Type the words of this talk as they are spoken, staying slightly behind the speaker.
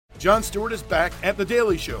Jon Stewart is back at The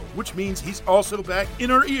Daily Show, which means he's also back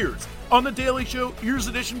in our ears on The Daily Show Ears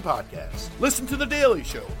Edition podcast. Listen to The Daily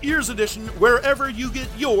Show Ears Edition wherever you get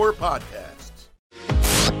your podcasts.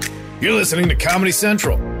 You're listening to Comedy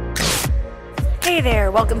Central. Hey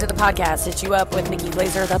there, welcome to the podcast. Hit you up with Nikki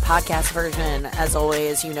Glazer, the podcast version. As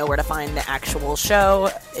always, you know where to find the actual show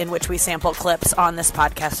in which we sample clips on this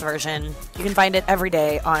podcast version. You can find it every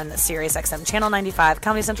day on SiriusXM Channel 95,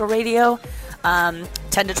 Comedy Central Radio, 10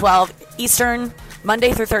 to 12 Eastern,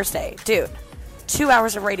 Monday through Thursday. Dude, 2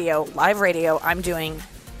 hours of radio, live radio, I'm doing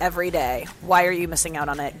every day. Why are you missing out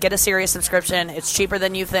on it? Get a Sirius subscription. It's cheaper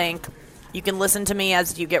than you think. You can listen to me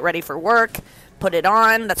as you get ready for work. Put it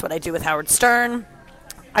on. That's what I do with Howard Stern.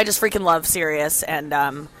 I just freaking love Sirius, and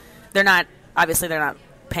they're not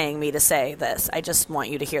paying me to say this. I just want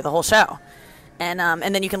you to hear the whole show. And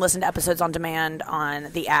then you can listen to episodes on demand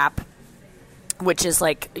on the app, which is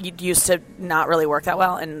like, you used to not really work that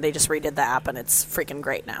well, and they just redid the app, and it's freaking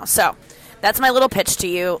great now. So that's my little pitch to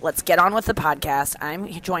you. Let's get on with the podcast. I'm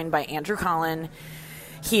joined by Andrew Collin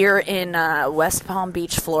here in West Palm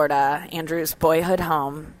Beach, Florida, Andrew's boyhood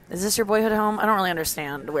home. Is this your boyhood home? I don't really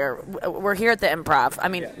understand. We're here at the Improv. I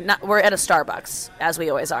mean, we're at a Starbucks, as we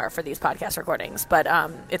always are for these podcast recordings. But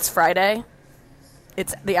it's Friday.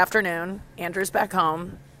 It's the afternoon. Andrew's back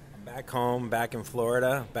home. Back home, back in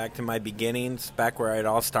Florida, back to my beginnings, back where it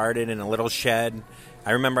all started in a little shed.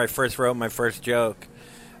 I remember I first wrote my first joke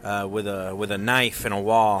with a knife and a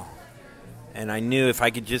wall. And I knew if I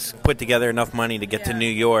could just put together enough money to get to New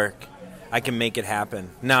York, I can make it happen.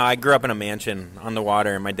 No, I grew up in a mansion on the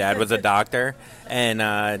water, and my dad was a doctor.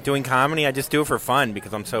 And doing comedy, I just do it for fun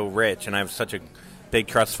because I'm so rich, and I have such a big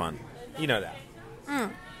trust fund. You know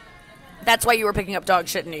that. That's why you were picking up dog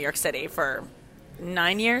shit in New York City for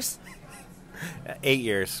 9 years? 8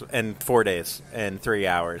 years and 4 days and 3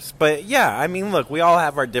 hours. But, yeah, I mean, look, we all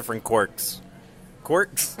have our different quirks.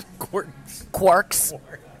 Quirks? Quirks.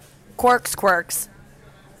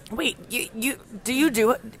 Wait, do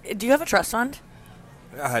you have a trust fund?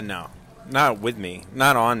 No, not with me,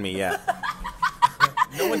 not on me yet.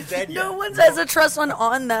 No one's dead yet. No one has a trust fund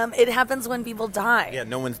on them. It happens when people die. Yeah,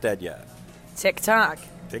 no one's dead yet. TikTok,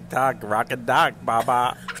 rocket doc,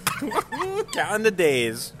 baba. Counting the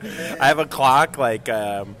days. I have a clock, like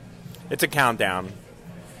it's a countdown.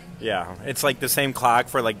 Yeah, it's like the same clock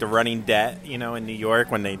for like the running debt, you know, in New York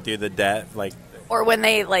when they do the debt, like. Or when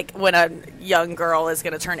when a young girl is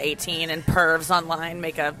going to turn 18 and pervs online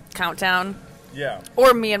make a countdown. Yeah.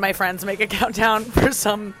 Or me and my friends make a countdown for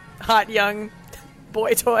some hot young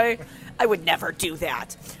boy toy. I would never do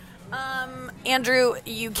that. Andrew,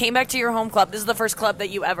 you came back to your home club. This is the first club that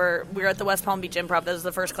you ever... We were at the West Palm Beach Improv. This is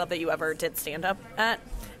the first club that you ever did stand-up at.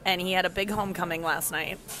 And he had a big homecoming last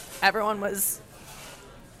night. Everyone was...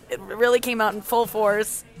 It really came out in full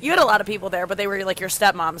force. You had a lot of people there, but they were like your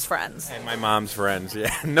stepmom's friends. And my mom's friends,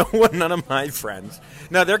 yeah. None of my friends.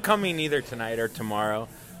 No, they're coming either tonight or tomorrow.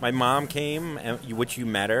 My mom came, which you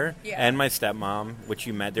met her, and my stepmom, which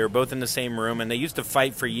you met. They were both in the same room, and they used to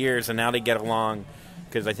fight for years, and now they get along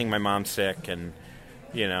because I think my mom's sick, and,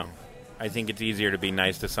 you know, I think it's easier to be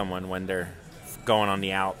nice to someone when they're going on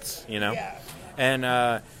the outs, you know? Yeah.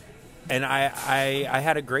 And I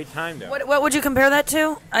had a great time there. What would you compare that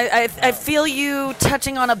to? I feel you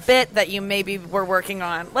touching on a bit that you maybe were working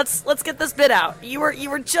on. Let's get this bit out. You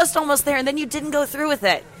were just almost there, and then you didn't go through with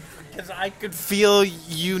it. Because I could feel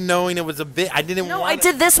you knowing it was a bit. I didn't want. No, I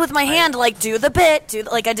did this with my hand, like do the bit,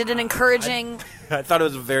 I did an encouraging. I thought it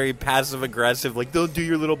was very passive aggressive, like don't do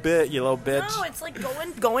your little bit, you little bitch. No, it's like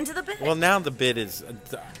go into the bit. Well, now the bit is.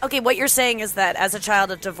 Okay, what you're saying is that as a child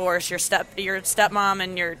of divorce, your stepmom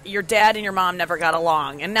and your dad and your mom never got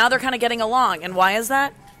along, and now they're kind of getting along. And why is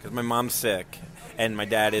that? Because my mom's sick. And my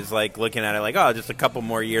dad is like looking at it like, oh, just a couple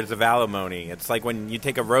more years of alimony. It's like when you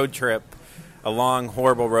take a road trip. A long,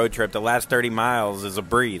 horrible road trip, the last 30 miles is a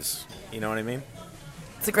breeze. You know what I mean?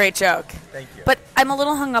 It's a great joke. Thank you. But I'm a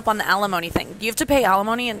little hung up on the alimony thing. Do you have to pay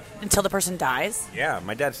alimony until the person dies? Yeah,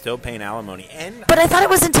 my dad's still paying alimony. But I thought it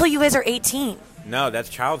was until you guys are 18. No, that's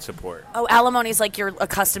child support. Oh, alimony is like you're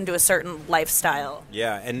accustomed to a certain lifestyle.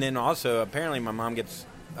 Yeah, and then also, apparently my mom gets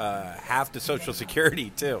half the Social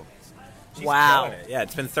Security, too. She's wow. It. Yeah,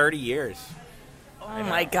 it's been 30 years. Oh,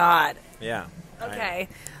 my God. Yeah. Okay.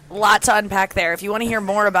 A lot to unpack there. If you want to hear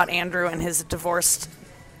more about Andrew and his divorced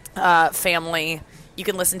family, you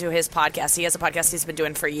can listen to his podcast. He has a podcast he's been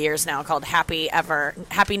doing for years now called Happy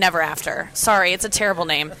Never After. Sorry, it's a terrible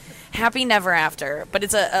name. Happy Never After. But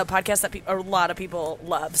it's a podcast that a lot of people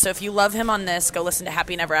love. So if you love him on this, go listen to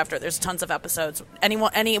Happy Never After. There's tons of episodes. Any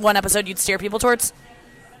one episode you'd steer people towards?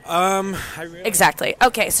 Exactly.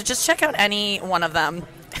 Okay, so just check out any one of them.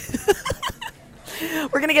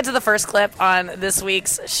 We're going to get to the first clip on this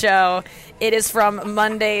week's show. It is from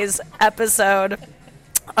Monday's episode,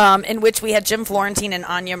 in which we had Jim Florentine and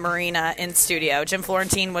Anya Marina in studio. Jim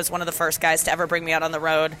Florentine was one of the first guys to ever bring me out on the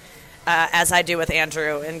road, as I do with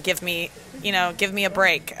Andrew, and give me a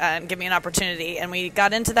break and give me an opportunity. And we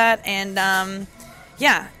got into that, and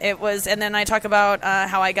it was. And then I talk about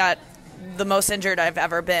how I got the most injured I've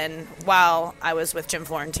ever been while I was with Jim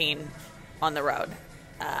Florentine on the road.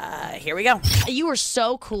 Here we go. You were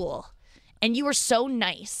so cool, and you were so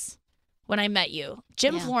nice when I met you.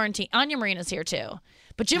 Jim Florentine, Anya Marina's here too,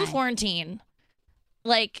 but Jim Florentine,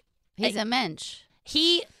 he's a mensch.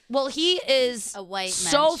 He is a white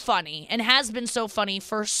so mensch. funny and has been so funny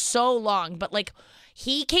for so long, but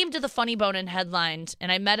he came to the Funny Bone and headlined,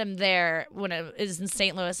 and I met him there when it was in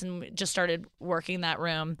St. Louis and just started working that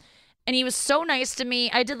room, and he was so nice to me.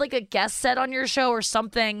 I did a guest set on your show or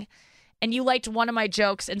something, and you liked one of my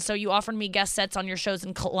jokes, and so you offered me guest sets on your shows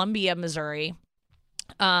in Columbia, Missouri,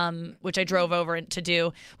 which I drove over to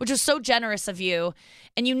do, which was so generous of you.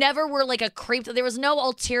 And you never were a creep. There was no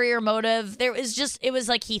ulterior motive. It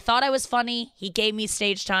was he thought I was funny. He gave me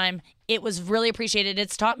stage time. It was really appreciated.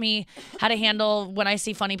 It's taught me how to handle when I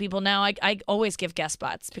see funny people now. I always give guest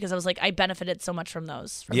spots because I was I benefited so much from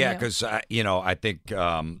those. Yeah, because, I think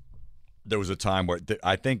there was a time where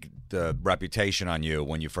I think the reputation on you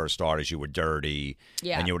when you first started is you were dirty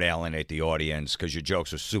and you would alienate the audience because your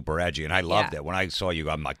jokes were super edgy, and I loved it. When I saw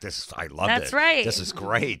you, I'm like, I loved it. That's right. This is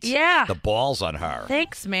great. Yeah. The balls on her.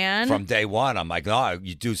 Thanks, man. From day one, I'm like, no,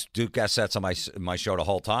 you do guest sets on my show the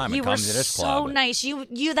whole time. You and come were to this club. so nice. You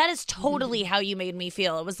that is totally how you made me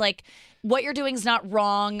feel. It was what you're doing is not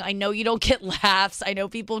wrong. I know you don't get laughs. I know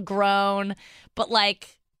people groan, but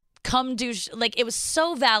come do it was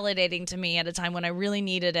so validating to me at a time when I really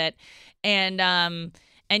needed it, and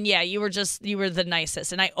yeah, you were the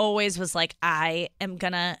nicest, and I always was I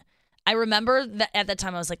remember that at that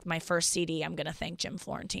time I was my first CD, I'm gonna thank Jim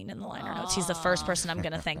Florentine in the liner notes. He's the first person I'm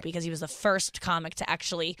gonna thank because he was the first comic to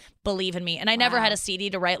actually believe in me, and I never had a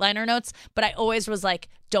CD to write liner notes, but I always was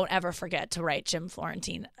don't ever forget to write Jim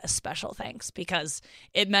Florentine a special thanks because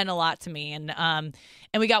it meant a lot to me. And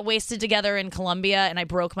we got wasted together in Columbia, and I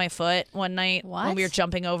broke my foot one night when we were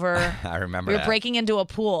jumping over. I remember we were breaking into a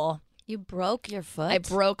pool. You broke your foot? I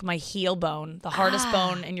broke my heel bone, the hardest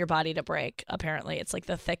bone in your body to break, apparently. It's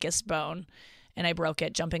the thickest bone, and I broke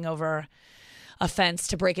it jumping over a fence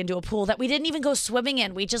to break into a pool that we didn't even go swimming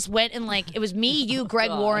in. We just went and it was me, you, Greg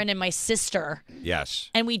Warren, and my sister. Yes.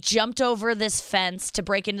 And we jumped over this fence to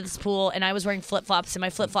break into this pool, and I was wearing flip-flops, and my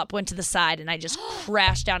flip-flop went to the side, and I just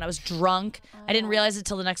crashed down. I was drunk. I didn't realize it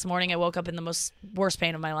till the next morning. I woke up in the worst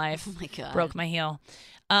pain of my life. Oh, my God. Broke my heel.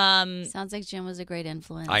 Sounds like Jim was a great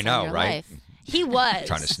influence I know, on your right? life. He was.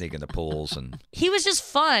 Trying to sneak in the pools and He was just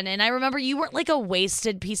fun, and I remember you weren't a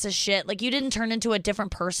wasted piece of shit. You didn't turn into a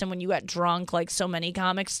different person when you got drunk like so many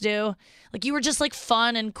comics do. You were just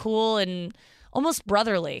fun and cool and almost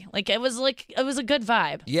brotherly. It was a good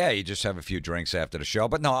vibe. yeah, you just have a few drinks after the show.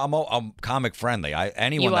 But no, I'm comic friendly.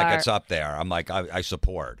 Anyone that gets up there, I'm I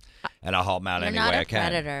support, and I'll help them out You're any not way a I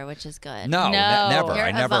can. predator, which is good. No, never. You're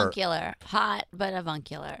I never. avuncular. Hot, but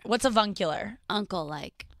avuncular. What's avuncular?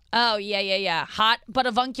 Uncle-like. Oh, yeah. Hot, but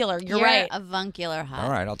avuncular. You're right. Avuncular hot. All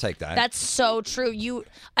right, I'll take that. That's so true.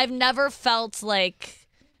 I've never felt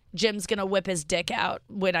Jim's gonna whip his dick out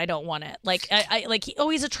when I don't want it.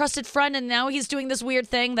 He's a trusted friend, and now he's doing this weird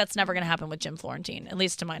thing. That's never gonna happen with Jim Florentine, at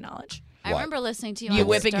least to my knowledge. I remember listening to you You on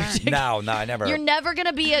whipping your Stern. dick. No, I never. You're never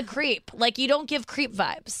gonna be a creep. You don't give creep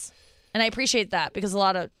vibes, and I appreciate that because a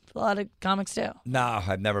lot of comics do. No,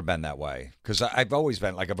 I've never been that way because I've always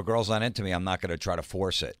been if a girl's not into me, I'm not going to try to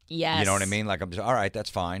force it. Yes. You know what I mean? I'm just, all right, that's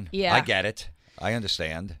fine. Yeah. I get it. I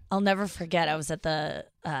understand. I'll never forget. I was at the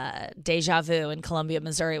Deja Vu in Columbia,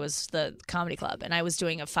 Missouri, was the comedy club, and I was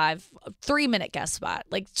doing a 3-minute guest spot,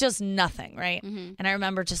 just nothing, right? Mm-hmm. And I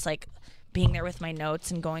remember just being there with my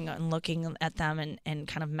notes and going and looking at them and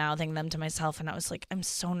kind of mouthing them to myself, and I was I'm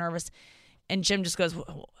so nervous. And Jim just goes,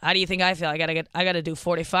 "How do you think I feel? I gotta do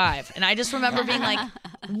 45." And I just remember being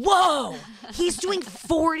 "Whoa, he's doing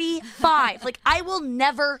 45! I will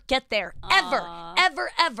never get there,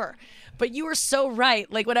 ever." But you were so right.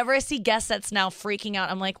 Like, whenever I see guest sets now freaking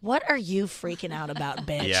out, I'm like, what are you freaking out about,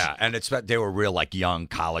 bitch? Yeah, and they were real, like, young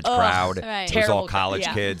college crowd. Right. It was all Terrible college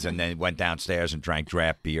yeah. kids, and then went downstairs and drank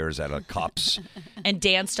draft beers out of cups. And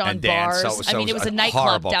danced on and danced. bars. So I mean, it was a nightclub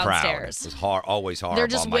horrible downstairs. Crowd. It was always horrible. They're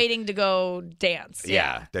just I'm like, waiting to go dance.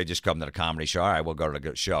 yeah, they just come to the comedy show. All right, we'll go to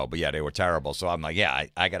the show. But, yeah, they were terrible. So I'm like, yeah,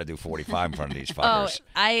 I got to do 45 in front of these fuckers.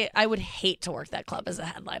 I would hate to work that club as a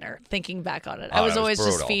headliner, thinking back on it. I was that was always just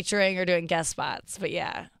brutal. featuring or doing guest spots. But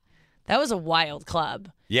yeah, that was a wild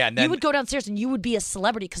club. Yeah, and then you would go downstairs and you would be a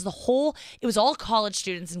celebrity because it was all college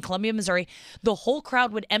students in Columbia, Missouri. The whole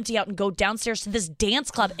crowd would empty out and go downstairs to this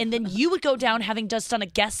dance club. And then you would go down having just done a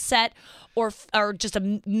guest set or just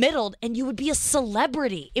a middled, and you would be a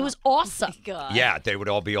celebrity. It was awesome. God. yeah, they would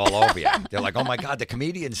all be all over you. They're like, oh, my God, the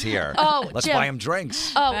comedian's here. Oh, let's Jim. buy him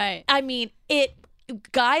drinks. Oh, Right. I mean,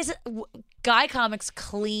 guy comics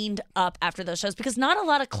cleaned up after those shows because not a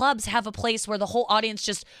lot of clubs have a place where the whole audience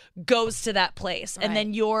just goes to that place. And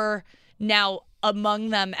then you're now among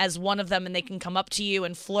them as one of them and they can come up to you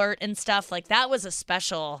and flirt and stuff. Like, that was a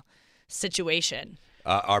special situation.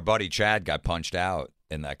 Our buddy Chad got punched out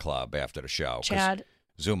in that club after the show. 'Cause Chad,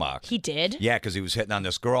 Zumach. he did? Yeah, because he was hitting on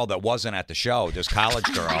this girl that wasn't at the show, this college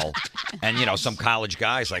girl. And, some college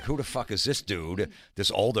guy's like, who the fuck is this dude?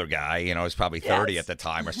 This older guy, he's probably 30 at the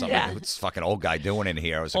time or something. Yeah. What's this fucking old guy doing in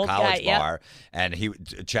here? It was a Old college guy, yep. bar.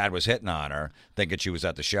 And Chad was hitting on her, thinking she was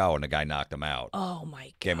at the show, and the guy knocked him out. Oh, my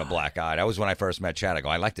God. Gave him a black eye. That was when I first met Chad. I go,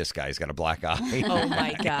 I like this guy. He's got a black eye. Oh,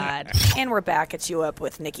 my God. And we're back at You Up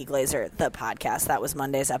with Nikki Glazer, the podcast. That was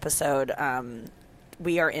Monday's episode.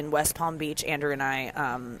 We are in West Palm Beach. Andrew and I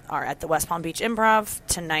are at the West Palm Beach Improv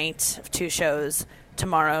tonight, 2 shows.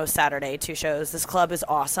 Tomorrow, Saturday, 2 shows. This club is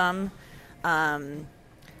awesome.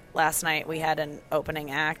 Last night we had an opening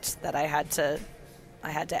act that I had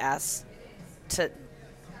to ask to.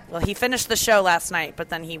 Well, he finished the show last night, but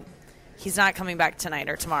then he's not coming back tonight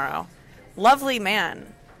or tomorrow. Lovely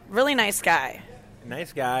man, really nice guy.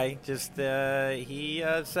 Nice guy. Just he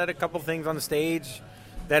said a couple things on the stage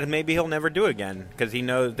that maybe he'll never do again because he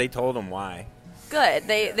knows they told him why. Good.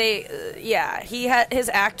 Yeah. His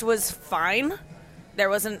act was fine.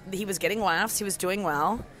 He was getting laughs. He was doing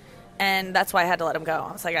well, and that's why I had to let him go.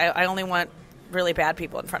 I was like, I only want really bad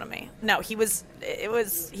people in front of me. No, he was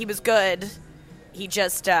good. He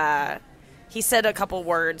just he said a couple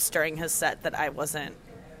words during his set that I wasn't.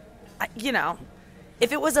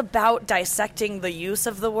 If it was about dissecting the use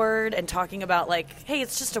of the word and talking about like, hey,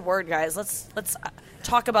 it's just a word, guys. Let's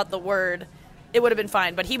talk about the word. It would have been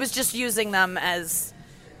fine. But he was just using them as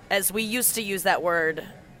we used to use that word.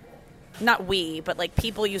 Not we, but like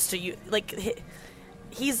people used to use. Like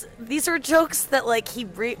these are jokes that like he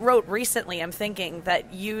wrote recently. I'm thinking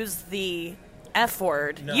that use the F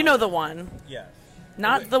word. No. You know the one. Yes.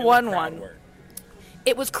 Not the one.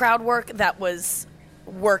 It was crowd work that was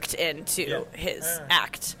worked into his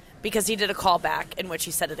act because he did a callback in which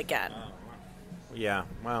he said it again. Yeah,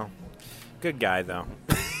 well, good guy though.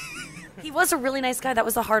 He was a really nice guy. That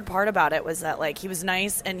was the hard part about it, was that like he was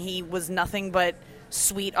nice and he was nothing but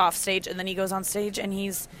sweet off stage, and then he goes on stage and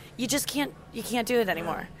you can't do it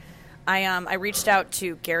anymore. I reached out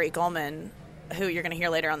to Gary Gulman, who you're going to hear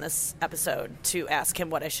later on this episode, to ask him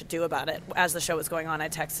what I should do about it. As the show was going on, I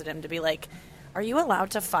texted him to be like, are you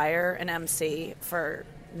allowed to fire an MC for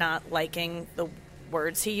not liking the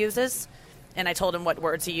words he uses? And I told him what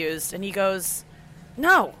words he used, and he goes,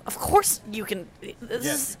 no, of course you can. This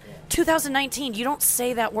is 2019. You don't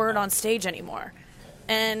say that word on stage anymore.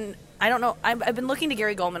 And I don't know. I've been looking to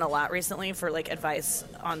Gary Gulman a lot recently for like advice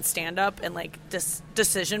on stand-up and like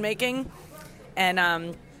decision making.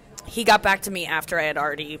 And he got back to me after I had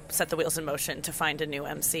already set the wheels in motion to find a new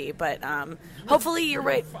MC. But hopefully you're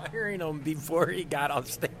right. Firing him before he got on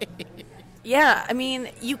stage. Yeah, I mean,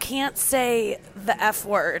 you can't say the F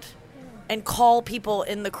word and call people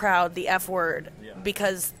in the crowd the F word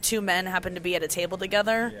because 2 men happen to be at a table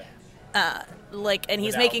together. And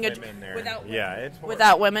he's making it's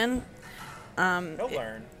without women.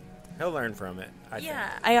 He'll learn from it.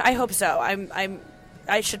 I hope so.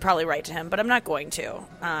 I should probably write to him, but I'm not going to.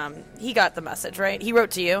 He got the message, right? He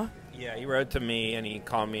wrote to you. Yeah, he wrote to me and he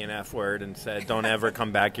called me an F word and said, "Don't ever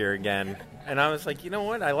come back here again." And I was like, you know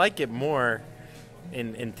what? I like it more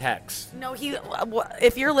in text. No,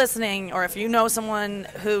 if you're listening, or if you know someone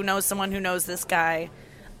who knows this guy,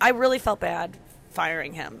 I really felt bad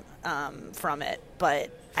firing him from it, but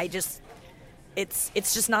it's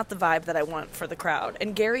just not the vibe that I want for the crowd.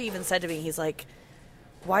 And Gary even said to me, he's like,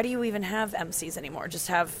 why do you even have MCs anymore? Just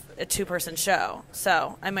have a 2-person show.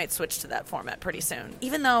 So I might switch to that format pretty soon.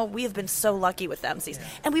 Even though we have been so lucky with the MCs. Yeah.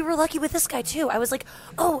 And we were lucky with this guy, too. I was like,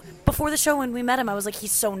 oh, before the show when we met him, I was like,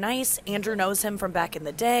 he's so nice. Andrew knows him from back in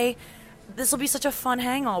the day. This will be such a fun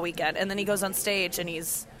hang all weekend. And then he goes on stage and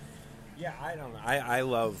he's... Yeah, I don't know. I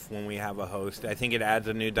love when we have a host. I think it adds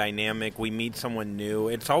a new dynamic. We meet someone new.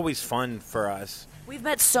 It's always fun for us. We've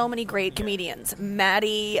met so many great comedians.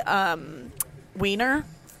 Maddie Weiner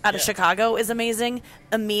out of Chicago is amazing.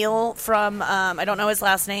 Emil from, I don't know his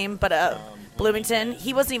last name, but Bloomington.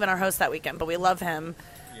 He wasn't even our host that weekend, but we love him.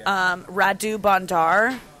 Radu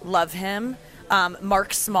Bondar, love him.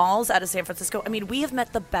 Mark Smalls out of San Francisco. I mean, we have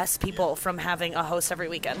met the best people from having a host every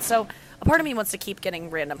weekend. So a part of me wants to keep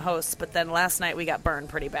getting random hosts, but then last night we got burned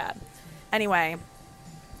pretty bad. Anyway,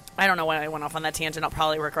 I don't know why I went off on that tangent. I'll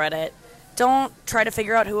probably regret it. Don't try to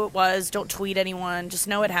figure out who it was. Don't tweet anyone. Just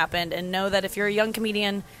know it happened, and know that if you're a young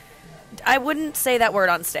comedian, I wouldn't say that word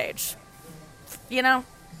on stage. You know?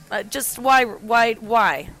 Just why?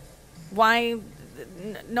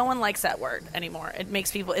 No one likes that word anymore. It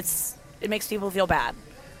makes people feel bad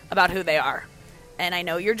about who they are. And I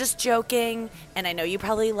know you're just joking, and I know you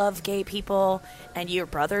probably love gay people, and your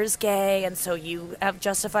brother's gay, and so you have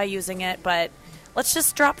justify using it, but let's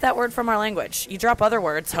just drop that word from our language. You drop other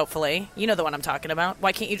words, hopefully. You know the one I'm talking about.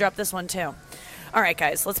 Why can't you drop this one, too? All right,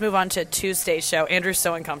 guys, let's move on to Tuesday's show. Andrew's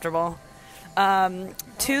so uncomfortable.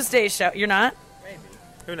 Tuesday's show. You're not? Maybe.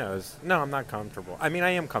 Who knows? No, I'm not comfortable. I mean,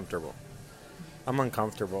 I am comfortable. I'm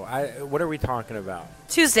uncomfortable. What are we talking about?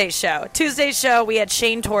 Tuesday's show, we had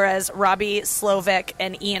Shane Torres, Robbie Slovic,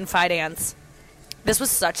 and Ian Fidance. This was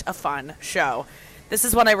such a fun show. This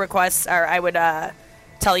is what I would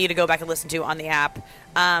tell you to go back and listen to on the app.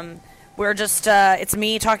 We're just, it's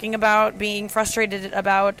me talking about being frustrated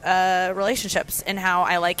about relationships and how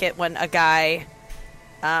I like it when a guy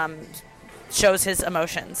shows his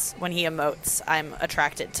emotions. When he emotes, I'm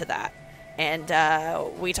attracted to that.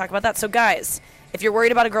 And we talk about that. So, guys, if you're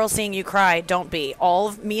worried about a girl seeing you cry, don't be.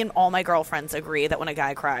 Me and all my girlfriends agree that when a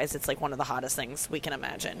guy cries, it's like one of the hottest things we can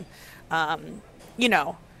imagine. You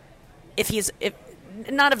know,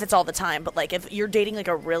 not if it's all the time, but like if you're dating like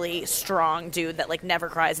a really strong dude that like never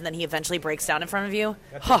cries and then he eventually breaks down in front of you,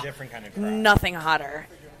 that's a different kind of cry. Nothing hotter.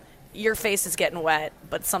 Your face is getting wet,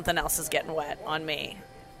 but something else is getting wet on me.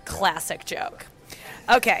 Classic joke.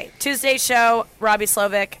 Okay, Tuesday's show, Robbie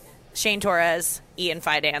Slovic, Shane Torres, Ian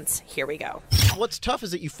Fidance. Here we go. What's tough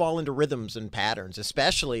is that you fall into rhythms and patterns,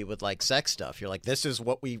 especially with like sex stuff. You're like, this is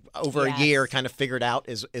what we over a year kind of figured out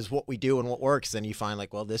is what we do and what works. Then you find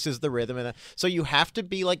like, well, this is the rhythm, and so you have to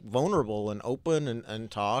be like vulnerable and open and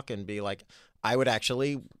talk and be like, I would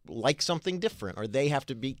actually like something different, or they have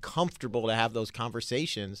to be comfortable to have those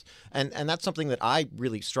conversations. And that's something that I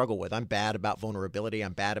really struggle with. I'm bad about vulnerability.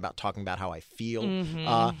 I'm bad about talking about how I feel.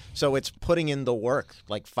 Mm-hmm. So it's putting in the work,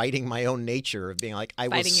 like fighting my own nature of being like, I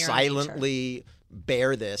will silently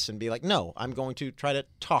bear this and be like, no, I'm going to try to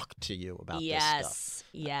talk to you about this stuff.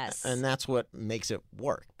 Yes. And that's what makes it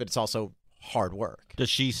work. But it's also hard work.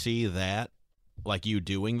 Does she see that? Like you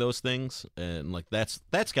doing those things, and like that's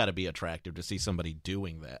got to be attractive to see somebody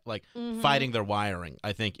doing that, like fighting their wiring.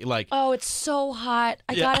 I think like it's so hot.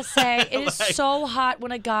 I gotta say, it is so hot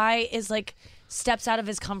when a guy is like steps out of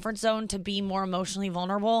his comfort zone to be more emotionally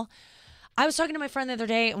vulnerable. I was talking to my friend the other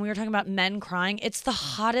day, and we were talking about men crying. It's the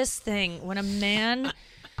hottest thing when a man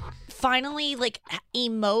finally like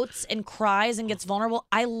emotes and cries and gets vulnerable.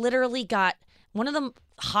 I literally got one of the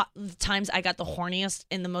times I got the horniest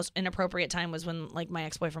in the most inappropriate time was when like my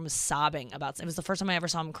ex-boyfriend was sobbing about it. It was the first time I ever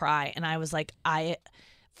saw him cry, and I was like, I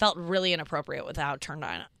felt really inappropriate with how turned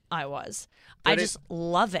on I was. But I just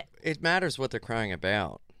love it. It matters what they're crying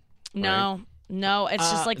about. No,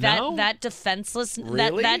 it's just like that defenseless,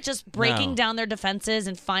 really? that just breaking down their defenses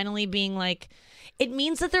and finally being like, it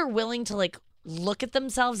means that they're willing to like look at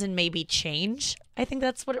themselves and maybe change. I think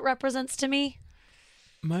that's what it represents to me.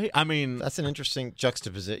 I mean, that's an interesting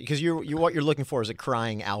juxtaposition because what you're looking for is a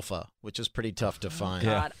crying alpha, which is pretty tough to find.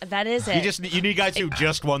 God, that is it. You need guys who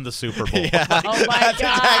just won the Super Bowl. Yeah. Oh my That's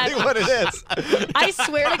God, exactly what it is. I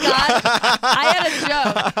swear to God, I had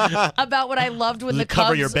a joke about what I loved when the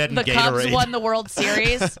Cubs won the World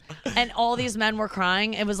Series, and all these men were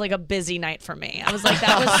crying. It was like a busy night for me. I was like,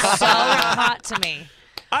 that was so hot to me.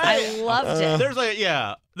 I loved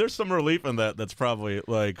it. There's some relief in that. That's probably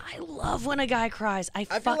like. I love when a guy cries. I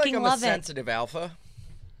feel fucking like I'm love a sensitive alpha.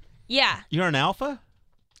 Yeah. You're an alpha?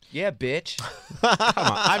 Yeah, bitch. Come on.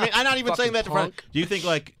 I mean, I'm not even saying that to front. Do you think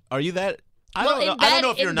like, are you that? I don't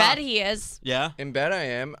know if you're not. In bed he is. Yeah. In bed I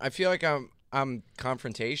am. I feel like I'm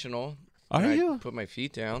confrontational. Are you? I put my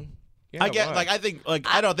feet down. Yeah, I get why? like I think like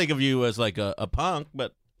I don't think of you as like a punk,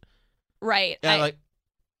 but Right. yeah,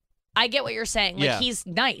 I get what you're saying. Like Yeah. he's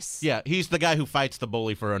nice. yeah, he's the guy who fights the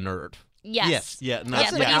bully for a nerd. Yes. Yes. Yeah. No,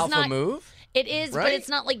 Yes, That's but an he's alpha not- move. It is, but Right? it's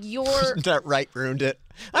not like your. That right ruined it.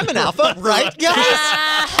 I'm an alpha, right, guys?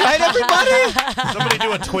 Right, everybody? Somebody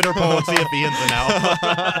do a Twitter poll and see if Ian's an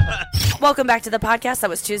alpha. Welcome back to the podcast. That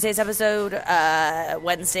was Tuesday's episode.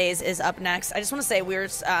 Wednesday's is up next. I just want to say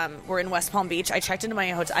we're in West Palm Beach. I checked into my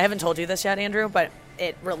hotel. I haven't told you this yet, Andrew, but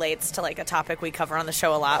it relates to like a topic we cover on the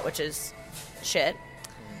show a lot, which is shit.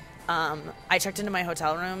 I checked into my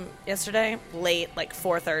hotel room yesterday late, like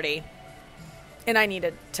 4:30, and I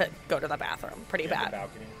needed to go to the bathroom pretty bad.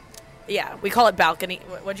 Balcony. Yeah, we call it balcony.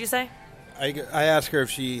 What'd you say? I asked her if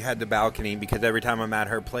she had the balcony because every time I'm at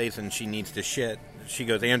her place and she needs to shit, she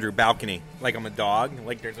goes, Andrew, balcony. Like I'm a dog.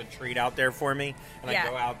 Like there's a treat out there for me. And Yeah. I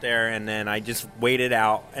go out there and then I just wait it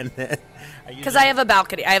out. And then Because I have a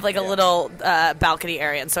balcony. I have like a little balcony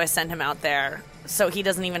area, and so I send him out there so he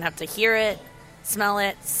doesn't even have to hear it, smell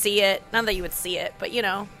it, see it. Not that you would see it, but you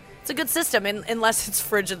know, it's a good system unless it's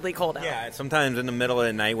frigidly cold out. Yeah, sometimes in the middle of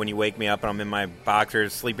the night when you wake me up and I'm in my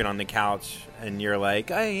boxers sleeping on the couch and you're like,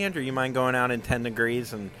 hey, Andrew, you mind going out in 10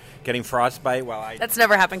 degrees and getting frostbite while I... That's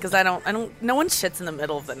never happened because I don't, no one shits in the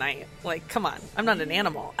middle of the night. Like, come on. I'm not an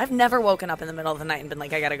animal. I've never woken up in the middle of the night and been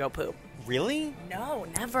like, I gotta go poop. Really? No,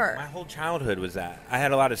 never. My whole childhood was that. I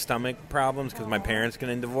had a lot of stomach problems because my parents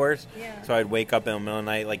got in divorce. Yeah. So I'd wake up in the middle of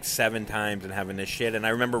the night like 7 times and having this shit. And I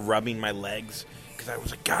remember rubbing my legs because I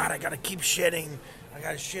was like, God, I got to keep shitting. I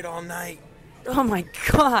got to shit all night. Oh my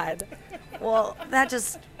God. Well, that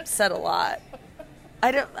just said a lot.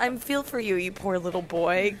 I feel for you, you poor little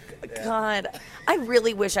boy. God, I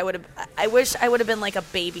really wish I would have been like a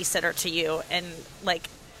babysitter to you and like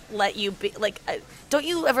let you be like. Don't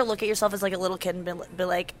you ever look at yourself as like a little kid and be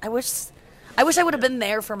like, I wish I would have been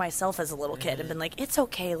there for myself as a little kid and been like, it's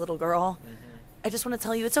okay, little girl. I just want to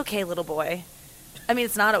tell you, it's okay, little boy. I mean,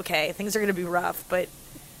 it's not okay. Things are going to be rough, but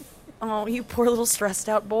oh, you poor little stressed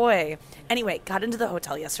out boy. Anyway, got into the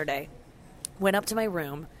hotel yesterday. Went up to my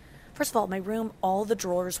room. First of all, my room, all the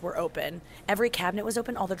drawers were open. Every cabinet was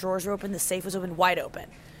open. All the drawers were open. The safe was open, wide open.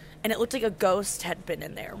 And it looked like a ghost had been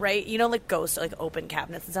in there, right? You know, like ghosts, like open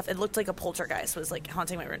cabinets and stuff. It looked like a poltergeist was like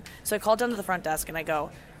haunting my room. So I called down to the front desk and I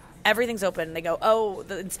go, everything's open. And they go, oh,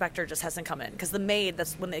 the inspector just hasn't come in. Because the maid,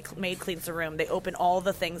 that's when the maid cleans the room, they open all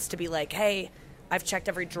the things to be like, hey, I've checked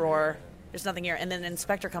every drawer. There's nothing here. And then an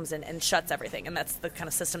inspector comes in and shuts everything. And that's the kind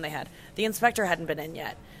of system they had. The inspector hadn't been in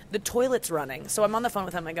yet. The toilet's running. So I'm on the phone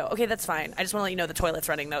with him. I go, okay, that's fine. I just want to let you know the toilet's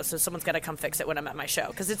running, though, so someone's got to come fix it when I'm at my show.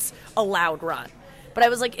 Because it's a loud run. But I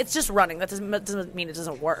was like, it's just running. That doesn't mean it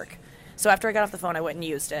doesn't work. So after I got off the phone, I went and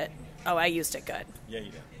used it. Oh, I used it good. Yeah,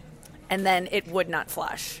 you did. And then it would not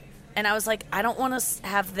flush. And I was like, I don't want to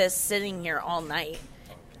have this sitting here all night.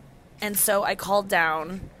 And so I called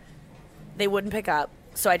down. They wouldn't pick up.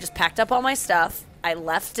 So I just packed up all my stuff. I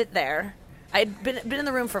left it there. I'd been in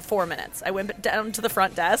the room for 4 minutes. I went down to the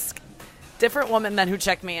front desk. Different woman than who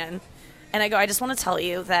checked me in. And I go, I just want to tell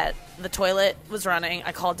you that the toilet was running.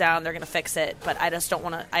 I called down. They're going to fix it. But I just don't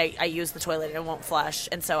want to. I used the toilet and it won't flush.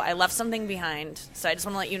 And so I left something behind. So I just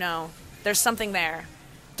want to let you know there's something there.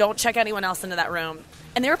 Don't check anyone else into that room.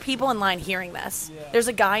 And there are people in line hearing this. Yeah. There's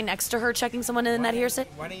a guy next to her checking someone in that hears it.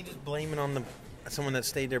 Why don't you just blame it on someone that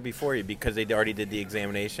stayed there before you? Because they already did the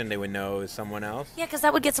examination, they would know it was someone else? Yeah, because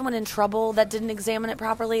that would get someone in trouble that didn't examine it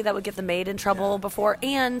properly. That would get the maid in trouble before.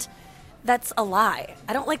 And that's a lie.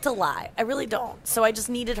 I don't like to lie. I really don't. So I just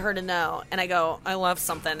needed her to know. And I go, I love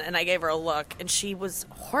something. And I gave her a look. And she was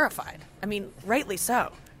horrified. I mean, rightly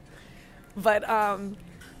so. But,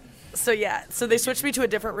 so yeah. So they switched me to a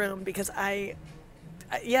different room because it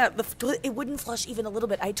wouldn't flush even a little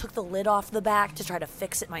bit. I took the lid off the back to try to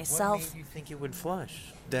fix it myself. What made you think it would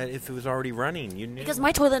flush? That if it was already running, you knew? Because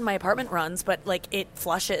my toilet in my apartment runs, but like it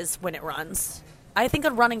flushes when it runs. I think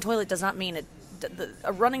a running toilet does not mean it.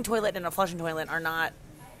 A running toilet and a flushing toilet are not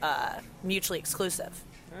mutually exclusive.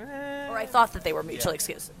 Or I thought that they were mutually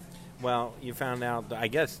exclusive. Well, you found out. I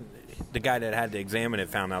guess the guy that had to examine it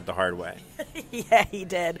found out the hard way. Yeah, he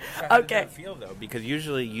did. So how Okay. did that feel though? Because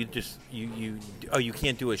usually you just you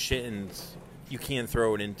can't do a shit and you can't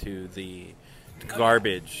throw it into the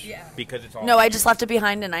garbage because it's all. No, I just left it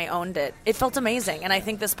behind and I owned it. It felt amazing, and I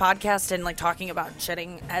think this podcast and like talking about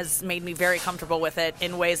shitting has made me very comfortable with it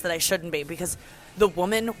in ways that I shouldn't be, because the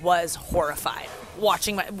woman was horrified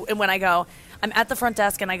watching and when I go, I'm at the front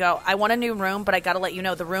desk and I go, I want a new room, but I got to let you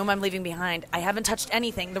know the room I'm leaving behind, I haven't touched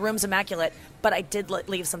anything. The room's immaculate, but I did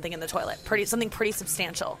leave something in the toilet, something pretty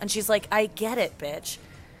substantial. And she's like, I get it, bitch.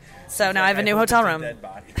 So now I have a new hotel room.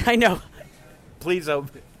 I know. Please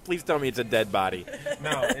open. Please tell me it's a dead body.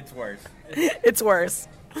 No, it's worse. It's worse.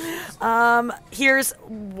 Here's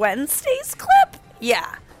Wednesday's clip.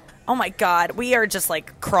 Yeah. Oh my God, we are just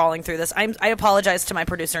like crawling through this. I apologize to my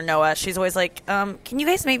producer Noah. She's always like, can you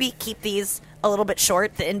guys maybe keep these a little bit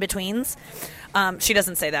short, the in-betweens? She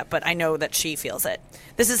doesn't say that, but I know that she feels it.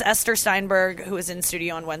 This is Esther Steinberg, who is in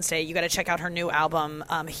studio on Wednesday. You got to check out her new album,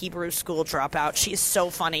 Hebrew School Dropout. She's so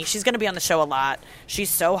funny. She's going to be on the show a lot. She's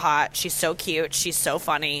so hot. She's so cute. She's so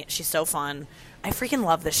funny. She's so fun. I freaking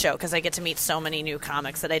love this show because I get to meet so many new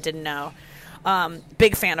comics that I didn't know.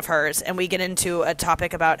 Big fan of hers. And we get into a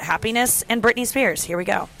topic about happiness and Britney Spears. Here we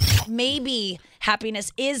go. Maybe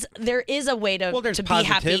happiness there is a way to be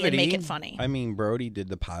happy and make it funny. I mean, Brody did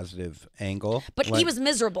the positive angle. But he was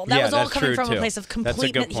miserable. That was all coming from a place of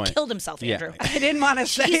complete... He killed himself, Andrew. I didn't want to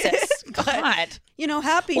say Jesus, it. God. You know,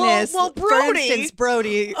 happiness. Well, Brody. For instance,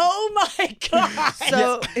 Brody. Oh, my God.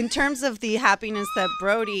 So, in terms of the happiness that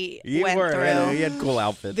Brody went through... He had cool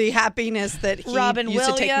outfits. The happiness that he Robin used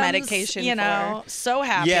Williams, to take medication for. So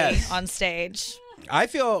happy Yes. on stage. I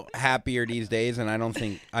feel happier these days, and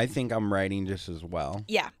I think I'm writing just as well.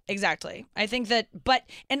 Yeah, exactly. I think that,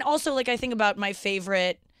 and also, like, I think about my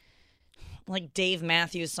favorite, like, Dave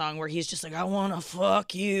Matthews song where he's just like, I want to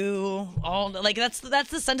fuck you. That's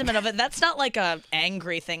the sentiment of it. That's not like a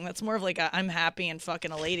angry thing. That's more of like I'm happy and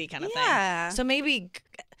fucking a lady kind of thing. So maybe,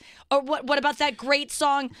 or what about that great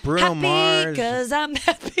song, Bruno Happy Mars. 'Cause I'm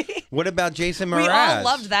happy. What about Jason Mraz? We all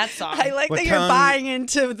loved that song. I like that you're buying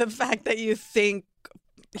into the fact that you think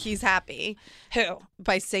he's happy. Who?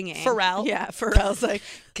 By singing. Pharrell. Yeah, Pharrell's like,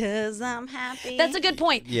 'cause I'm happy. That's a good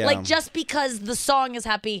point. Yeah. Like, just because the song is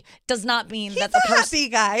happy does not mean that He's the a person... happy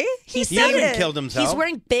guy. He He said even it. killed himself. He's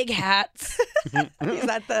wearing big hats. He's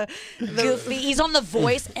at the Goofy. He's on The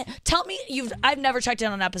Voice. Tell me, I've never checked in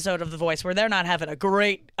on an episode of The Voice where they're not having a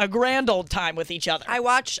grand old time with each other.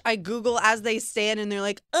 I Google as they stand and they're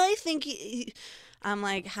like, I think I'm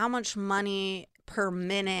like, how much money per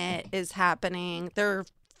minute is happening? They're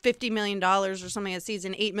 $50 million or something a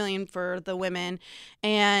season, $8 million for the women.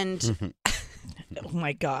 And Oh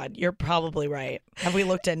my God, you're probably right. Have we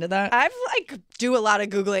looked into that? I've do a lot of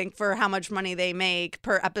Googling for how much money they make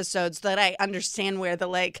per episode so that I understand where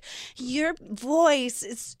your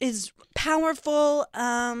voice is powerful.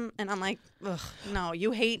 And I'm like, ugh, no,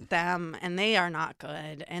 you hate them and they are not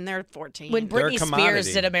good. And they're 14. When Britney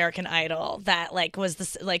Spears did American Idol, that was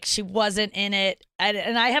this, she wasn't in it.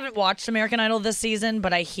 And I haven't watched American Idol this season,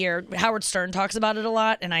 but I hear Howard Stern talks about it a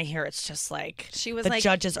lot. And I hear it's just she was the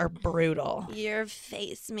judges are brutal. Your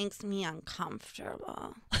face makes me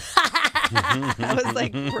uncomfortable. That was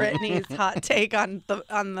Britney's hot take on the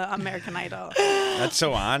American Idol. That's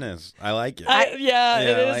so honest. I like it. It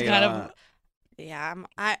is kind of. Yeah,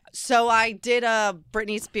 I did a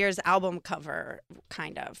Britney Spears album cover,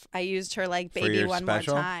 kind of. I used her Baby One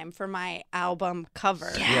special? More Time for my album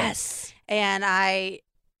cover. Yes. And I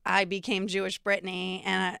became Jewish Britney,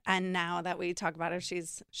 and now that we talk about her,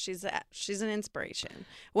 she's an inspiration.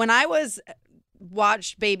 When I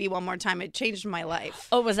watched Baby One More Time, it changed my life.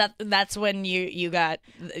 Oh, that's when you got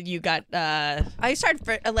I started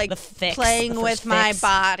the fix, playing the with first my fix.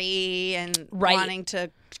 body and wanting to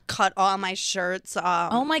cut all my shirts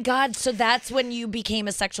off. Oh my God! So that's when you became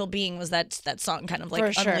a sexual being. Was that song kind of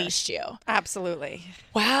unleashed you? Absolutely.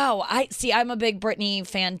 Wow. I'm a big Britney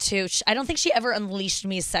fan too. I don't think she ever unleashed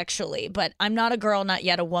me sexually, but I'm not a girl, not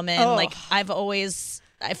yet a woman. Oh. I've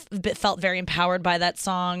felt very empowered by that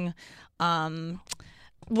song.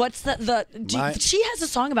 What's she has a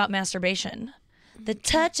song about masturbation. The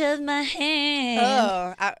touch of my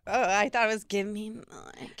hand. I thought it was give me more.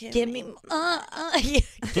 Give me more.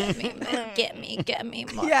 Get me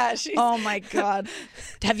more. Yeah. Oh my God.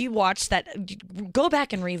 Have you watched that? Go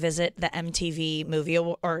back and revisit the MTV movie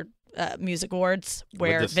or music awards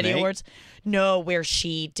video awards. No, where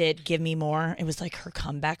she did Give Me More. It was her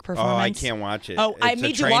comeback performance. Oh, I can't watch it. Oh, I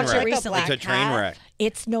made you watch it recently. It's a train wreck.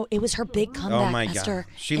 It was her big comeback. Oh my Esther.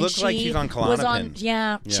 God. She looks like she's on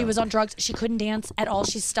Klonopin. She was on drugs. She couldn't dance at all.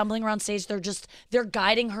 She's stumbling around stage. They're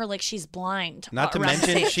guiding her like she's blind. Not to around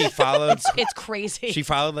mention stage. she followed. It's crazy. She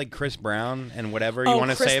followed Chris Brown and whatever you want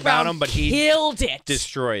to Chris say Brown about him, but he killed it.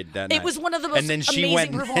 Destroyed that night. It was one of the most and then she amazing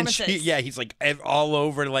went, performances. And he's all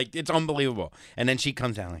over, it's unbelievable. And then she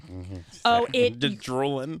comes down just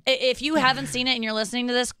drooling. If you haven't seen it and you're listening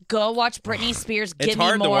to this, go watch Britney Spears Give Me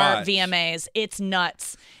hard to More watch. VMAs. It's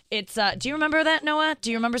nuts. It's do you remember that, Noah?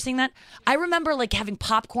 Do you remember seeing that? I remember having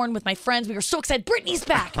popcorn with my friends. We were so excited. Britney's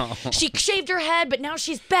back. She shaved her head, but now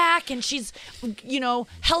she's back and she's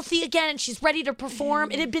healthy again and she's ready to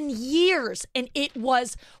perform. It had been years and it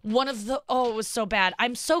was one of the it was so bad.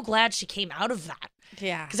 I'm so glad she came out of that.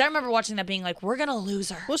 Yeah. Because I remember watching that being like, we're going to lose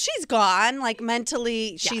her. Well, she's gone. Like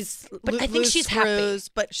mentally, she's But I think she's happy.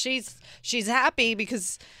 But she's happy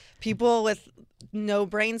because people with no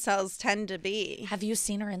brain cells tend to be. Have you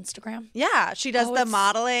seen her Instagram? Yeah, she does the it's-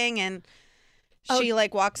 modeling and she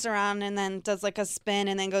like walks around and then does like a spin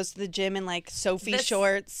and then goes to the gym in like Sophie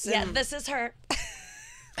shorts. Yeah, and this is her.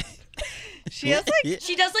 she has like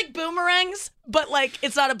She does like boomerangs, but like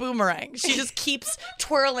it's not a boomerang. She just keeps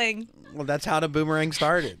twirling. Well, that's how the boomerang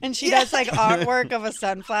started. and she does like artwork of a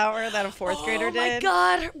sunflower that a fourth grader Oh my did.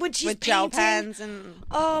 God, when she's with gel painting. pens and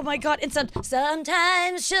Oh my God! And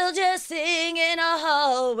sometimes she'll just sing in a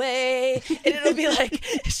hallway, and it'll be like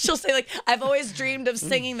she'll say like, "I've always dreamed of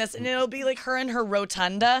singing this," and it'll be like her in her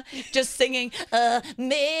rotunda just singing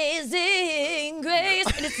 "Amazing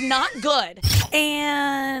Grace," and it's not good.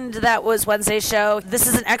 And that was Wednesday's show. This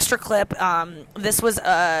is an extra clip. This was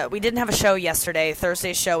we didn't have a show yesterday.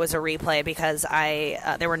 Thursday's show was a replay because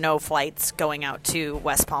there were no flights going out to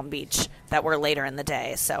West Palm Beach that were later in the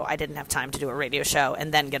day, so I didn't have time to do a radio show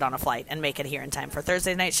and then get on a flight and make it here in time for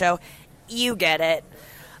Thursday night show. You get it.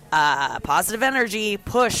 Positive energy,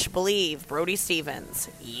 push, believe, Brody Stevens.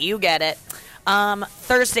 You get it.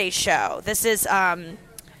 Thursday's show. This is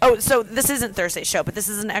so this isn't Thursday's show, but this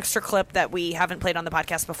is an extra clip that we haven't played on the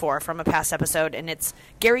podcast before from a past episode, and it's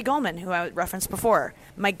Gary Gulman, who I referenced before,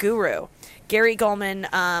 my guru. Gary Gulman,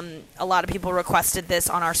 a lot of people requested this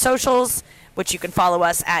on our socials, which you can follow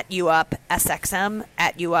us at UUpSXM,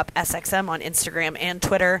 at UUpSXM on Instagram and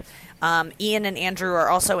Twitter. Ian and Andrew are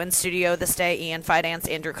also in studio this day, Ian Fidance,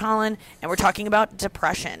 Andrew Collin, and we're talking about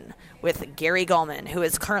depression with Gary Gulman, who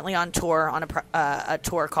is currently on tour on a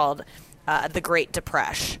tour called The Great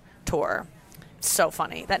Depression Tour. So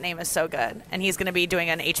funny. That name is so good. And he's going to be doing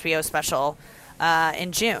an HBO special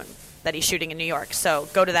in June that he's shooting in New York. So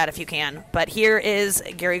go to that if you can. But here is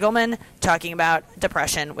Gary Gulman talking about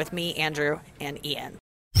depression with me, Andrew, and Ian.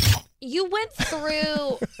 You went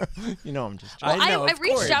through... I'm just Well, joking. I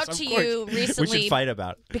reached out to you recently. We should fight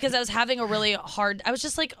about it. Because I was having a really hard... I was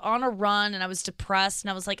just like on a run and I was depressed and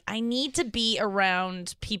I was like, I need to be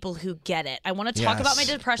around people who get it. I want to talk about my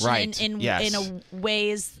depression in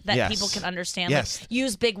ways that people can understand. Yes. Like,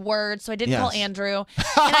 use big words. So I didn't call Andrew. And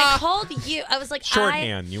I called you. I was like,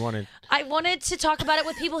 Shorthand. You wanted... I wanted to talk about it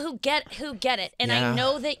with people who get it, and I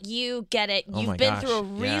know that you get it. You've been through a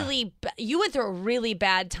really, you went through a really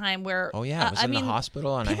bad time where. Oh yeah, I was in the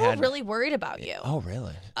hospital, and people I had. were really worried about you. Oh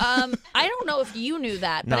really? I don't know if you knew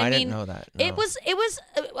that, No, but I mean, didn't know that. No. It was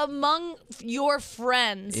among your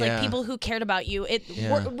friends, like people who cared about you.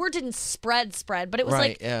 Word didn't spread, but it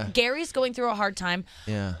was Gary's going through a hard time.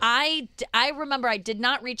 Yeah. I remember I did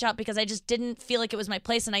not reach out because I just didn't feel like it was my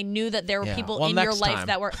place, and I knew that there were people in your life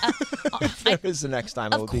that were. There is the next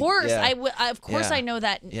time. Of course, I know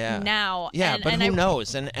that now. Yeah, and, but and who I,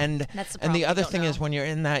 knows? And That's the and the problem, other you don't thing is know. when you're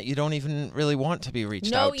in that, you don't even really want to be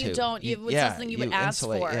reached out to. No, you don't. It's something you would ask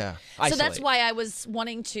insulate, for. Yeah. So that's Isolate. why I was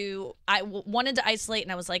wanting to. Wanted to isolate,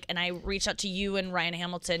 and I was like, and I reached out to you and Ryan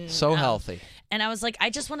Hamilton. So healthy. And I was like, I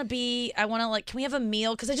just want to be. I want to can we have a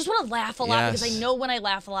meal? Because I just want to laugh a lot. Because I know when I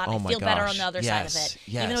laugh a lot, I feel better on the other side of it.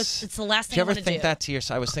 Yes. Even though it's the last Do thing you I ever want to do. think that to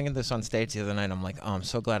yourself? I was thinking this on stage the other night. I'm like, oh, I'm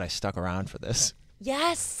so glad I stuck around for this.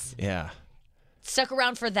 Yes. Yeah. Stuck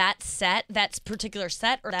around for that particular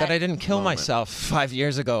set, or That I didn't kill myself 5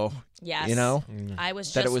 years ago. Yes. You know? I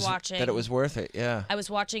was that just it was watching. that it was worth it. Yeah. I was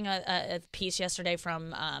watching a piece yesterday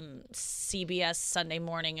from CBS Sunday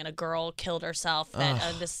Morning, and a girl killed herself.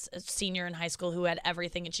 This senior in high school who had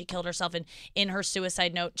everything, and she killed herself. And in her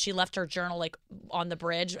suicide note, she left her journal on the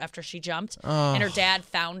bridge after she jumped. And her dad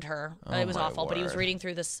found her. It was awful, but he was reading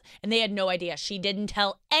through this, and they had no idea. She didn't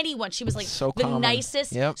tell anyone. She was like so the common.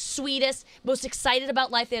 nicest, sweetest, most excited about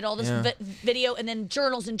life. They had all this video, and then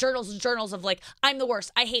journals and journals and journals of I'm the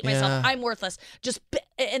worst. I hate myself. I'm worthless.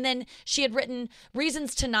 And then she had written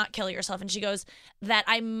reasons to not kill yourself, and she goes that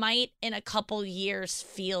I might in a couple years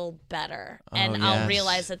feel better, and I'll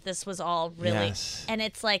realize that this was all really. And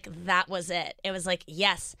it's like that was it. It was like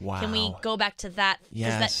yes. Wow. Can we go back to that?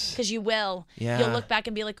 Because you will. Yeah. You'll look back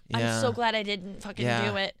and be like, I'm so glad I didn't fucking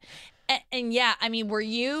do it. And I mean,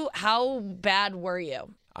 how bad were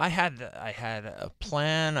you? I had a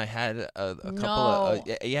plan. I had a couple of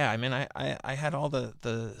I mean, I had all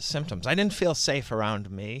the symptoms. I didn't feel safe around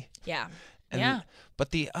me. Yeah.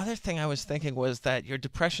 But the other thing I was thinking was that your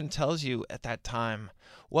depression tells you at that time,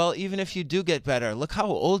 well, even if you do get better, look how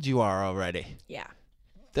old you are already. Yeah.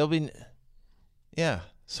 There'll be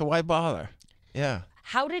so why bother? Yeah.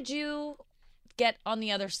 How did you get on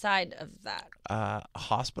the other side of that? A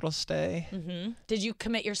hospital stay. Mm-hmm. Did you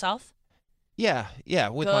commit yourself? Yeah,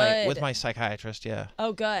 with Good. my psychiatrist. Yeah.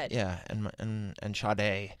 Oh, good. Yeah, and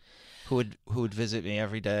Sade, who would visit me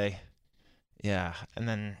every day. Yeah, and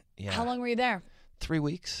then How long were you there? 3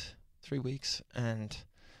 weeks. 3 weeks, and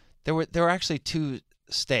there were actually 2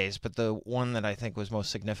 stays, but the one that I think was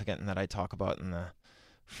most significant and that I talk about in the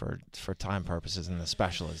for time purposes in the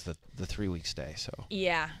special is the 3-week stay. So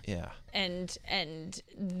Yeah. And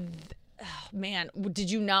man,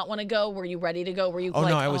 did you not want to go? Were you ready to go? Were you? Oh like,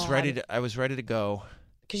 no, I was ready to go.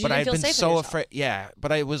 Because you but didn't I had feel been safe so with yourself. afraid. Yeah,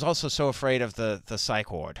 but I was also so afraid of the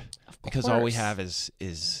psych ward because all we course. have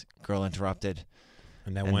is Girl Interrupted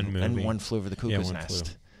And that one movie. and One Flew Over the Cuckoo's One Nest.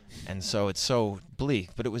 Flew. And so it's so bleak,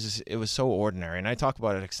 but it was so ordinary, and I talk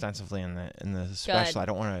about it extensively in the special. I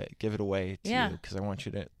don't want to give it away to you because I want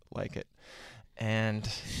you to like it. And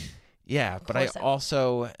yeah, but I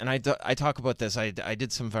also I talk about this. I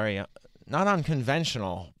did some very not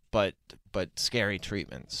unconventional but scary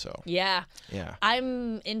treatments. So Yeah. yeah,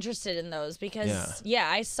 I'm interested in those because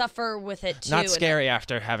I suffer with it too. not scary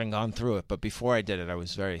after having gone through it, but before I did it, I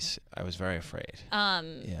was very afraid.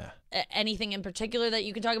 Yeah. Anything in particular that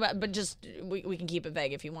you can talk about, but just we can keep it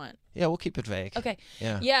vague if you want. Yeah, we'll keep it vague. Okay.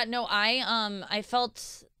 Yeah. Yeah. No, I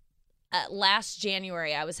felt last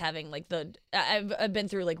January I was having like I've been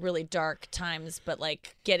through like really dark times, but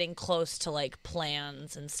like getting close to like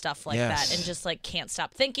plans and stuff like that, and just like can't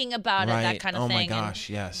stop thinking about it, that kind of thing. Oh my gosh,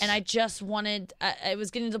 yes. And I just wanted. I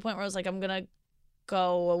was getting to the point where I was like, I'm gonna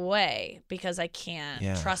go away because I can't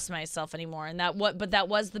trust myself anymore. And that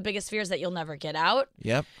was the biggest fear, is that you'll never get out.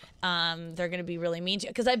 Yep. They're going to be really mean to you,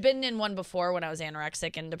 because I've been in one before when I was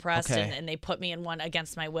anorexic and depressed, Okay. and they put me in one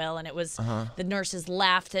against my will, and it was the nurses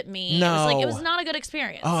laughed at me. No. It was not a good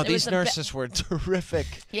experience. Oh, It these was nurses were terrific.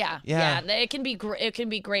 Yeah. Yeah. It can be great, but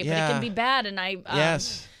it Yeah. can be bad, and I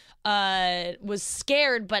Yes. was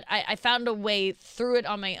scared, but I found a way through it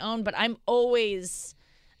on my own. But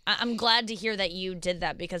I'm glad to hear that you did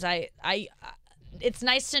that, because it's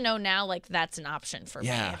nice to know now, like, that's an option for me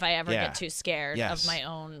if I ever get too scared of my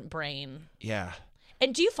own brain. Yeah.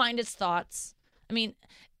 And do you find it's thoughts? I mean,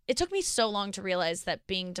 it took me so long to realize that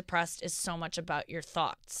being depressed is so much about your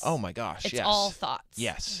thoughts. Oh my gosh, It's yes. all thoughts.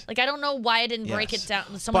 Yes. Like, I don't know why I didn't break Yes. it down.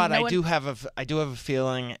 But I do have a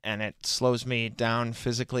feeling, and it slows me down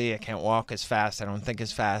physically. I can't walk as fast. I don't think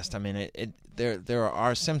as fast. I mean, there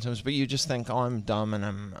are symptoms, but you just think, oh, I'm dumb and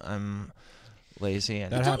I'm lazy.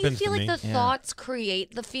 And Don't you feel like the thoughts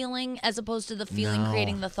create the feeling as opposed to the feeling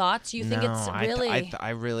creating the thoughts? You think it's really?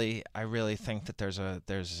 I really think that there's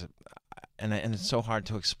and it's so hard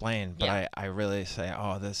to explain, but I really say,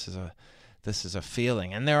 oh, this is a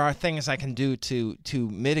feeling, and there are things I can do to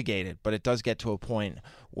mitigate it, but it does get to a point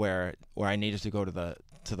where I needed to go to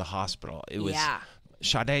the hospital. It was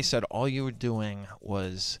Sade said all you were doing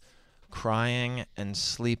was crying and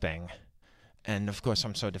sleeping, and of course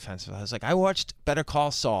I'm so defensive. I was like, I watched Better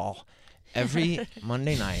Call Saul every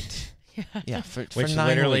Monday night. Yeah, for Which 9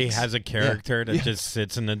 literally weeks. has a character that just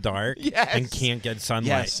sits in the dark and can't get sunlight.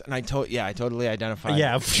 Yes, and I totally identified.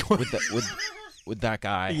 Yeah, with that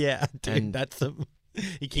guy. Yeah, dude, and that's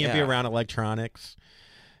he can't be around electronics.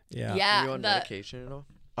 Yeah. Yeah. Are you on medication at all?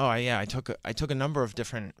 Oh yeah, I took a number of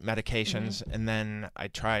different medications, and then I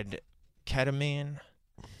tried ketamine,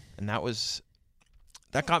 and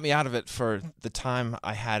that got me out of it for the time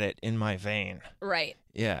I had it in my vein. Right.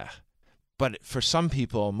 Yeah. But for some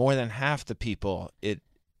people, more than half the people, it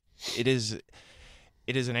is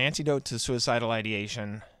an antidote to suicidal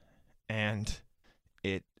ideation, and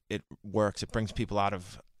it works. It brings people out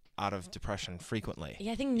of depression frequently.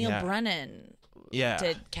 Yeah, I think Neil Brennan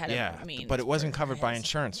did ketamine. But it wasn't covered by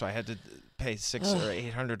insurance, so I had to pay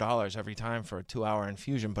 $600 or $800 every time for a 2-hour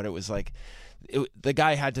infusion. But it was like, the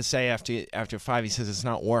guy had to say after 5, he says, it's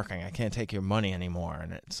not working. I can't take your money anymore.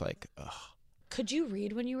 And it's like, ugh. Could you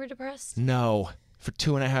read when you were depressed? No. For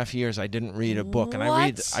 2.5 years, I didn't read a book, and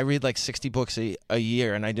I read like 60 books a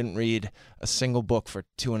year, and I didn't read a single book for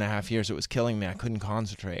 2.5 years. It was killing me. I couldn't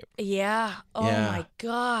concentrate. Yeah. Oh my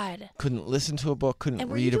God. Couldn't listen to a book. Couldn't And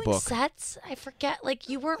were read you a doing book. sets? I forget. Like,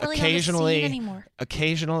 you weren't really on the scene anymore.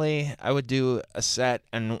 Occasionally, I would do a set,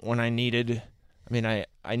 and when I needed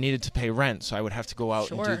to pay rent, so I would have to go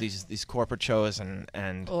out and do these corporate shows and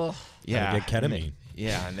Gotta get ketamine.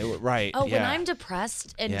 And they were right. Oh, when I'm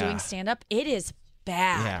depressed and doing stand up, it is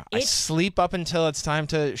bad. Yeah, I sleep up until it's time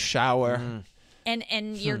to shower.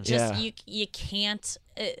 And you're just you can't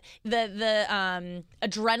the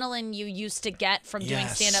adrenaline you used to get from doing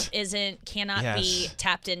stand up cannot be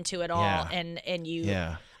tapped into at all, and you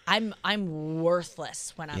I'm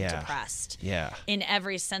worthless when I'm depressed. Yeah. In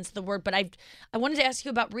every sense of the word. But I wanted to ask you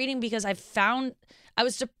about reading, because I I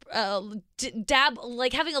was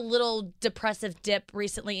having a little depressive dip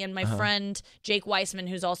recently, and my friend Jake Weissman,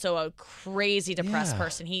 who's also a crazy depressed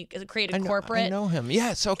person, he created corporate. I know him.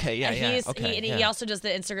 Yes. Okay. Yeah. He also does the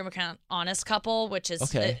Instagram account Honest Couple, which is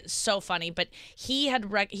so funny. But he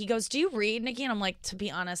goes, "Do you read, Nikki?" And I'm like, to be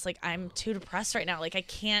honest, like I'm too depressed right now. Like I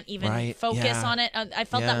can't even focus on it. I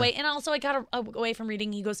felt that way, and also I got away from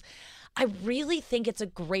reading. He goes, "I really think it's a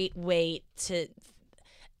great way to."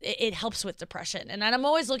 It helps with depression, and I'm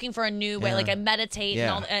always looking for a new way. Like I meditate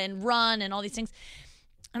and run and all these things.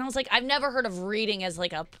 And I was like, I've never heard of reading as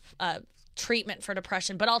like a treatment for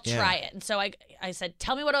depression, but I'll try it. And so I said,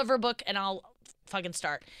 tell me whatever book, and I'll fucking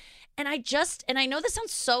start. And I know this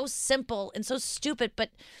sounds so simple and so stupid, but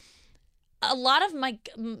a lot of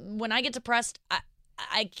when I get depressed,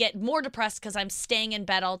 I get more depressed because I'm staying in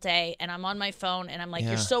bed all day and I'm on my phone and I'm like,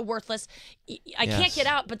 you're so worthless. I can't get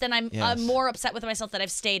out, but then I'm more upset with myself that I've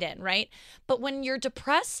stayed in, right? But when you're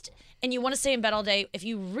depressed and you want to stay in bed all day, if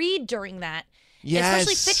you read during that,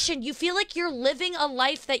 especially fiction, you feel like you're living a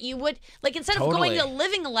life that you would like instead of going to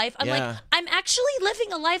living a life. I'm like, I'm actually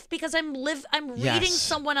living a life because I'm reading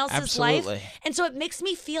someone else's life, and so it makes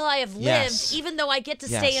me feel I have lived, even though I get to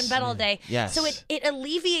stay in bed all day. So it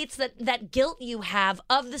alleviates that guilt you have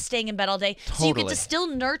of the staying in bed all day. So you get to still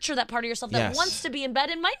nurture that part of yourself that wants to be in bed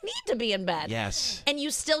and might need to be in bed. And you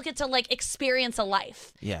still get to like experience a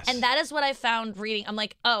life. And that is what I found reading. I'm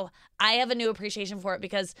like, oh, I have a new appreciation for it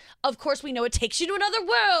because, of course, we know it takes you to another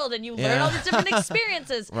world and you learn all these different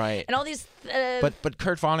experiences, and all these. But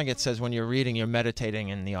Kurt Vonnegut says when you're reading, you're meditating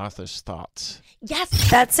in the author's thoughts. Yes,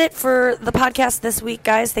 that's it for the podcast this week,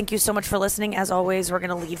 guys. Thank you so much for listening. As always, we're going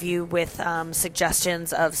to leave you with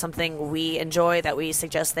suggestions of something we enjoy that we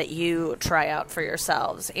suggest that you try out for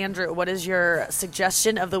yourselves. Andrew, what is your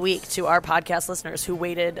suggestion of the week to our podcast listeners who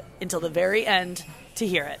waited until the very end to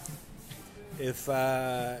hear it? If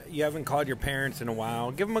you haven't called your parents in a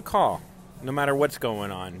while, give them a call, no matter what's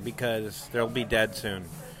going on, because they'll be dead soon.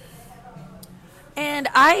 And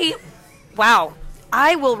I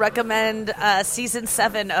will recommend season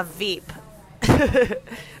 7 of Veep.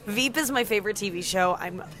 Veep is my favorite TV show.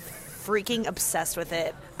 I'm freaking obsessed with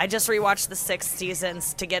it. I just rewatched the 6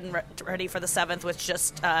 seasons to get ready for the 7th, which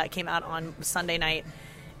just came out on Sunday night.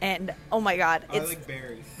 And, oh my God,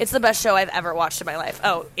 it's the best show I've ever watched in my life.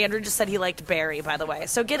 Oh, Andrew just said he liked Barry, by the way.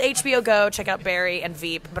 So get HBO Go, check out Barry and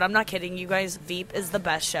Veep. But I'm not kidding you guys, Veep is the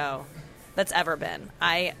best show that's ever been.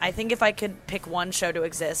 I think if I could pick one show to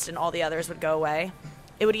exist and all the others would go away,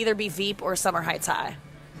 it would either be Veep or Summer Heights High.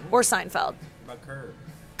 Or Seinfeld. What about Curb?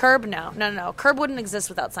 Curb? No. Curb wouldn't exist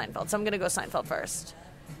without Seinfeld, so I'm going to go Seinfeld first.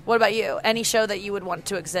 What about you? Any show that you would want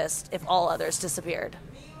to exist if all others disappeared?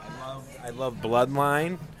 I love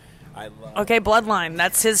Bloodline. Okay, Bloodline.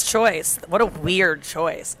 That's his choice. What a weird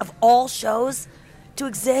choice. Of all shows to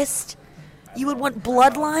exist, you would want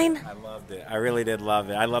Bloodline? I loved it. I really did love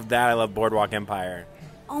it. I love that. I love Boardwalk Empire.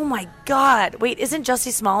 Oh, my God. Wait, isn't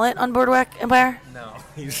Jussie Smollett on Boardwalk Empire? No,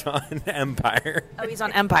 he's on Empire. Oh, he's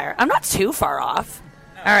on Empire. I'm not too far off.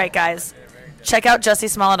 All right, guys. Check out Jussie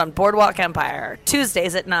Smollett on Boardwalk Empire.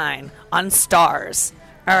 Tuesdays at 9 on Stars.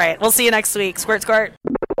 All right, we'll see you next week. Squirt, squirt.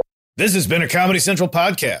 This has been a Comedy Central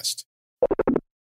podcast.